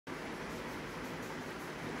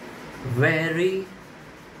very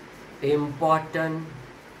important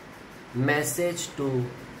message to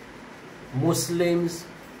Muslims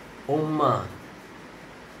Ummah.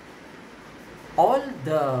 All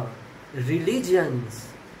the religions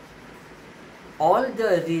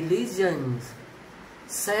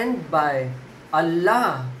sent by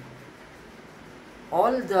Allah,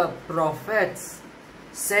 all the prophets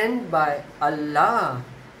sent by Allah,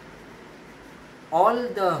 all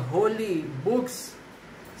the holy books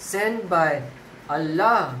sent by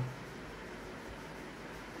Allah,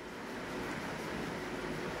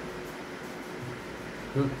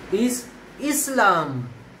 is Islam.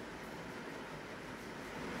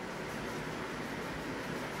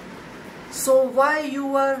 So why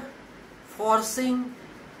you are forcing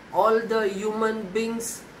all the human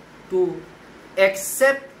beings to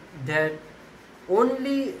accept that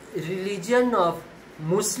only religion of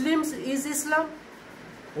Muslims is Islam?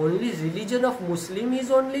 Only religion of Muslim is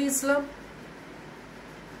only Islam?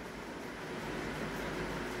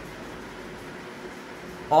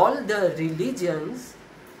 All the religions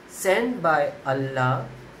sent by Allah,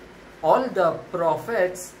 all the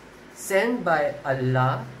prophets sent by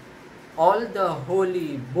Allah, all the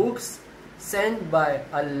holy books sent by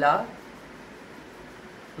Allah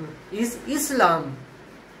is Islam.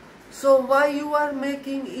 So why you are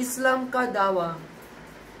making Islam ka dawa?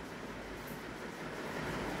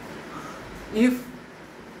 If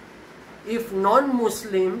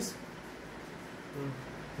non-Muslims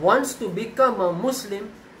wants to become a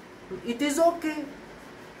Muslim, it is okay,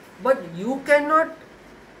 but you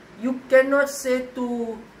cannot say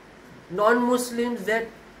to non-Muslims that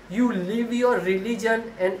you leave your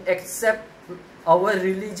religion and accept our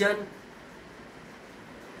religion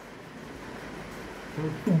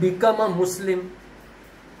to become a Muslim.